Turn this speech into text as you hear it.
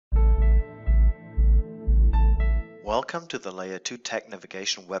Welcome to the Layer 2 Tag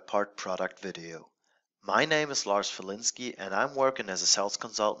Navigation Web Part product video. My name is Lars Felinski and I'm working as a sales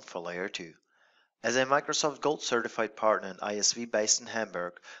consultant for Layer 2. As a Microsoft Gold certified partner and ISV based in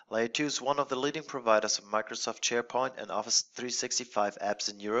Hamburg, Layer 2 is one of the leading providers of Microsoft SharePoint and Office 365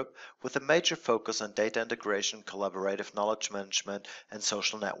 apps in Europe, with a major focus on data integration, collaborative knowledge management, and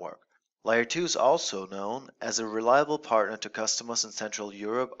social network. Layer 2 is also known as a reliable partner to customers in Central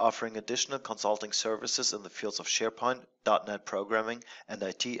Europe, offering additional consulting services in the fields of SharePoint, .NET programming, and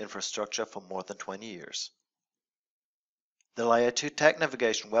IT infrastructure for more than 20 years. The Layer 2 Tag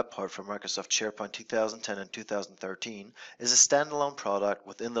Navigation Web Part for Microsoft SharePoint 2010 and 2013 is a standalone product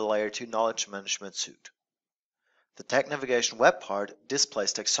within the Layer 2 Knowledge Management suite. The Tag Navigation Web Part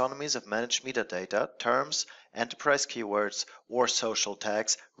displays taxonomies of managed metadata, terms, enterprise keywords, or social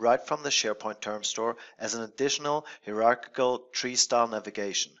tags right from the SharePoint Term Store as an additional hierarchical tree-style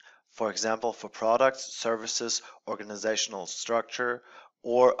navigation, for example for products, services, organizational structure,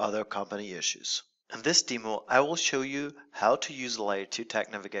 or other company issues. In this demo, I will show you how to use the Layer 2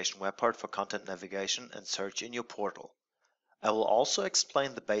 Tag Navigation Web Part for content navigation and search in your portal. I will also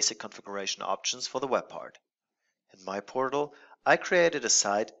explain the basic configuration options for the web part. In my portal, I created a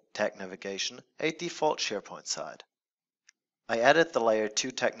site, Tag Navigation, a default SharePoint site. I added the Layer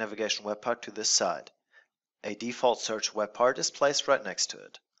 2 Tag Navigation Web Part to this site. A default search web part is placed right next to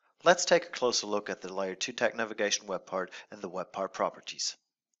it. Let's take a closer look at the Layer 2 Tag Navigation Web Part and the web part properties.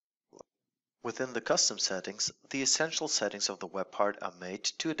 Within the custom settings, the essential settings of the web part are made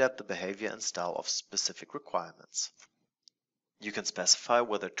to adapt the behavior and style of specific requirements. You can specify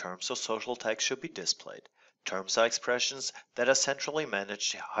whether terms or social tags should be displayed. Terms are expressions that are centrally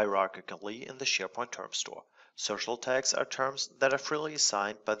managed hierarchically in the SharePoint Term Store. Social tags are terms that are freely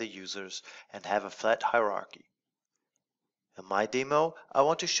assigned by the users and have a flat hierarchy. In my demo, I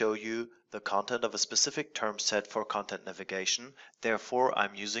want to show you the content of a specific term set for content navigation, therefore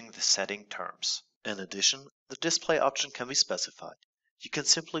I'm using the setting terms. In addition, the display option can be specified. You can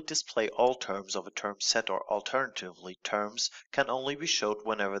simply display all terms of a term set, or alternatively, terms can only be showed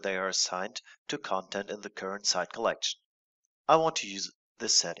whenever they are assigned to content in the current site collection. I want to use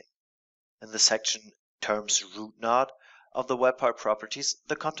this setting. In the section Terms Root Node of the web part properties,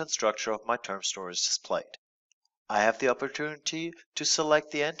 the content structure of my term store is displayed. I have the opportunity to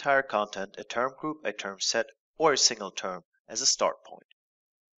select the entire content, a term group, a term set, or a single term as a start point.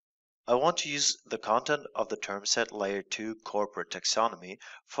 I want to use the content of the term set Layer 2 corporate taxonomy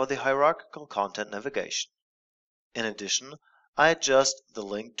for the hierarchical content navigation. In addition, I adjust the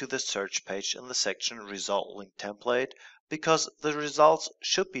link to the search page in the section Result Link Template because the results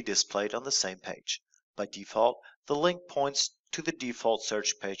should be displayed on the same page. By default, the link points to the default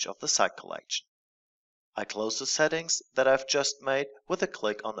search page of the site collection. I close the settings that I've just made with a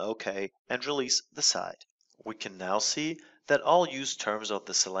click on OK and release the site. We can now see that all used terms of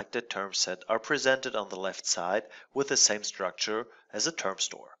the selected term set are presented on the left side with the same structure as a term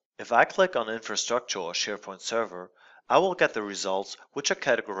store. If I click on Infrastructure or SharePoint Server, I will get the results which are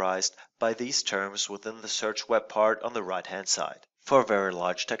categorized by these terms within the search web part on the right-hand side. For very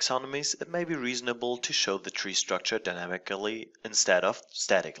large taxonomies, it may be reasonable to show the tree structure dynamically instead of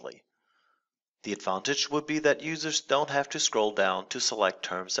statically. The advantage would be that users don't have to scroll down to select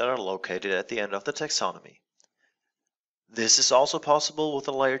terms that are located at the end of the taxonomy. This is also possible with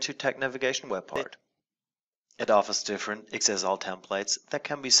the Layer 2 Tag Navigation Web Part. It offers different XSL templates that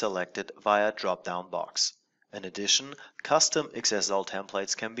can be selected via a drop-down box. In addition, custom XSL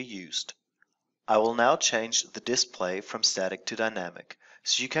templates can be used. I will now change the display from static to dynamic,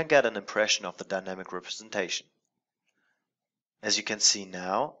 so you can get an impression of the dynamic representation. As you can see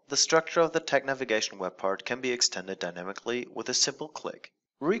now, the structure of the Tag Navigation Web Part can be extended dynamically with a simple click.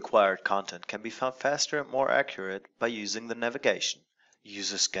 Required content can be found faster and more accurate by using the navigation.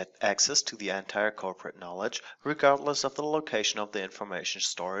 Users get access to the entire corporate knowledge regardless of the location of the information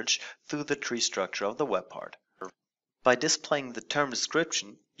storage through the tree structure of the web part. By displaying the term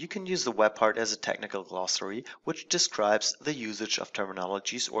description, you can use the web part as a technical glossary which describes the usage of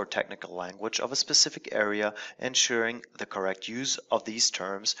terminologies or technical language of a specific area, ensuring the correct use of these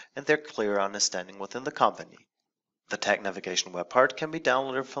terms and their clear understanding within the company. The Tag Navigation Web Part can be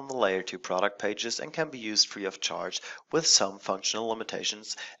downloaded from the Layer 2 product pages and can be used free of charge with some functional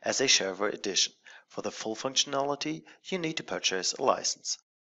limitations as a shareware edition. For the full functionality, you need to purchase a license.